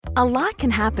A lot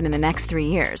can happen in the next 3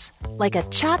 years. Like a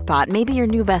chatbot may be your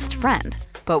new best friend.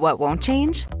 But what won't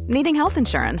change? Needing health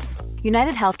insurance.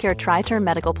 United Healthcare Tri-Term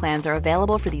Medical Plans are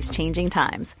available for these changing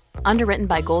times. Underwritten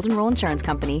by Golden Rule Insurance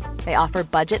Company, they offer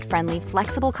budget-friendly,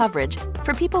 flexible coverage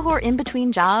for people who are in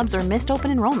between jobs or missed open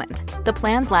enrollment. The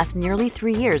plans last nearly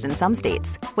 3 years in some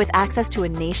states, with access to a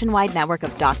nationwide network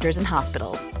of doctors and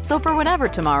hospitals. So for whatever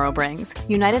tomorrow brings,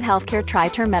 United Healthcare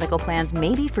Tri-Term Medical Plans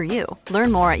may be for you.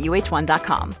 Learn more at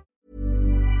uh1.com.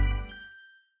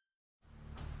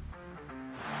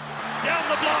 Down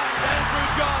the blind, Andrew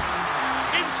John.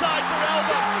 Inside for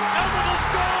Albert. Albert will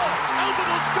score. Albert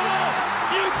will score.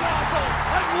 Newcastle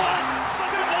have won.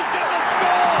 Fiddler's going to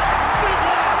score.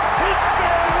 Fiddler, it's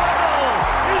farewell.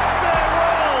 It's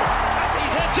farewell. And he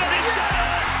hits it. He's got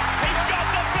it. He's got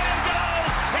the field goal.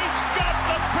 He's got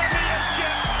the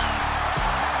premiership.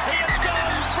 He has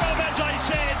gone from, as I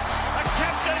said, a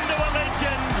captain to a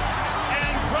legend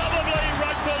and probably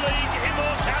rugby league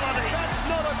immortality. That's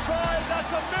not a try.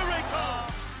 That's a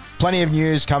miracle. Plenty of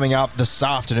news coming up this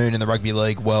afternoon in the rugby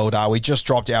league world. We just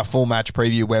dropped our full match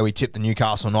preview where we tipped the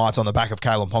Newcastle Knights on the back of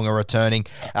Kalyn Ponga returning.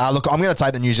 Look, I'm going to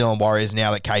take the New Zealand Warriors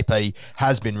now that KP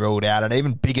has been ruled out. And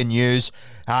even bigger news,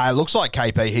 it looks like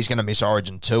KP, he's going to miss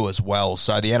Origin 2 as well.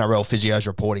 So the NRL physio is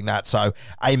reporting that. So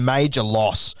a major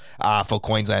loss for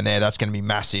Queensland there. That's going to be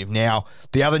massive. Now,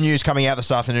 the other news coming out this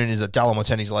afternoon is that Dallin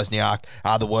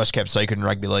Watene-Zelezniak, the worst kept secret in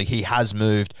rugby league, he has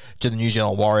moved to the New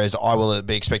Zealand Warriors. I will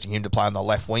be expecting him to play on the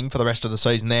left wing for the rest of the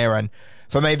season there. And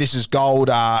for me, this is gold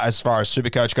as far as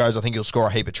Supercoach goes. I think he'll score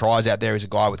a heap of tries out there. He's a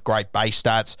guy with great base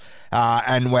stats.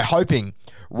 And we're hoping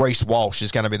Reece Walsh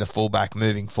is going to be the fullback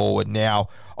moving forward. Now,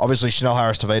 obviously, Chanel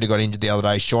Harris-Tavita got injured the other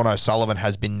day. Sean O'Sullivan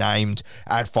has been named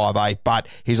at 5'8", but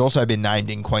he's also been named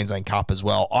in Queensland Cup as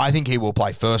well. I think he will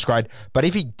play first grade, but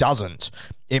if he doesn't,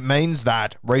 it means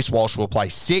that Reece Walsh will play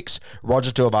 6,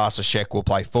 Roger Tuivasa-Sheck will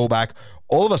play fullback.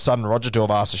 All of a sudden, Roger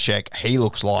Tuivasa-Sheck, he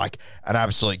looks like an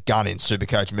absolute gun in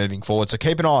Supercoach moving forward. So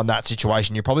keep an eye on that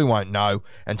situation. You probably won't know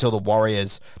until the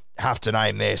Warriors have to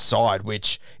name their side,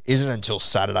 which isn't until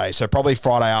Saturday. So probably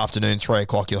Friday afternoon, 3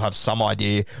 o'clock, you'll have some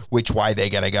idea which way they're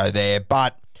going to go there.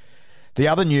 But the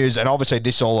other news, and obviously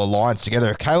this all aligns together,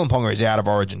 if Kalyn Ponga is out of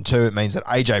Origin 2, it means that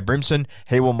AJ Brimson,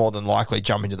 he will more than likely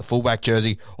jump into the fullback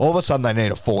jersey. All of a sudden, they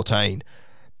need a 14.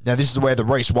 Now, this is where the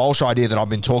Reece Walsh idea that I've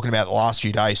been talking about the last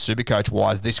few days,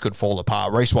 Supercoach-wise, this could fall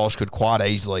apart. Reece Walsh could quite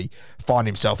easily find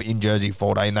himself in jersey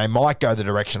 14. They might go the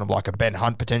direction of like a Ben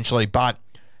Hunt potentially, but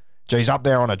geez, up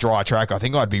there on a dry track, I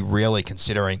think I'd be really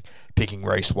considering picking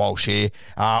Reece Walsh here.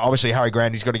 Obviously, Harry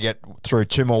Grant, he's got to get through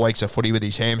 2 more weeks of footy with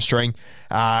his hamstring.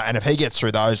 And if he gets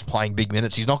through those playing big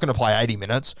minutes, he's not going to play 80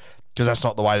 minutes because that's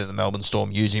not the way that the Melbourne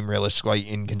Storm use him realistically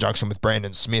in conjunction with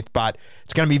Brandon Smith. But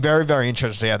it's going to be very, very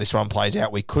interesting to see how this one plays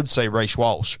out. We could see Reece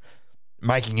Walsh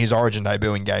making his Origin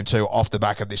debut in Game 2 off the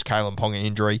back of this Kalyn Ponga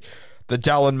injury. The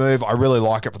Dallin move, I really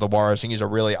like it for the Warriors. I think he's a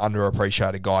really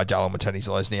underappreciated guy, Dallin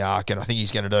Watene-Zelezniak, and I think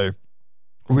he's going to do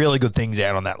really good things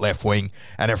out on that left wing.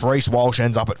 And if Reece Walsh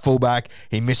ends up at fullback,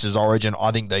 he misses Origin,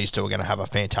 I think these two are going to have a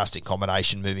fantastic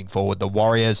combination moving forward. The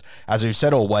Warriors, as we've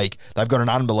said all week, they've got an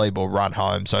unbelievable run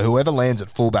home. So whoever lands at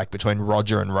fullback between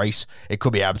Roger and Reece, it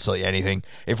could be absolutely anything.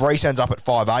 If Reece ends up at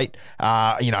 5'8",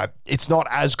 it's not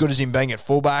as good as him being at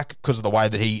fullback because of the way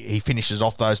that he finishes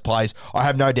off those plays. I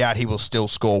have no doubt he will still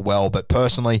score well, but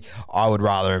personally, I would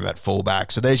rather him at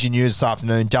fullback. So there's your news this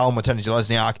afternoon. Dallin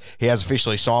Watene-Zelezniak, he has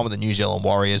officially signed with the New Zealand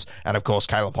Warriors. And of course,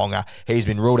 Kalyn Ponga, he's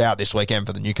been ruled out this weekend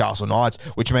for the Newcastle Knights,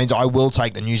 which means I will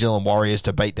take the New Zealand Warriors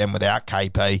to beat them without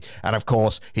KP. And of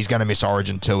course, he's going to miss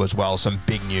Origin 2 as well. Some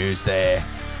big news there.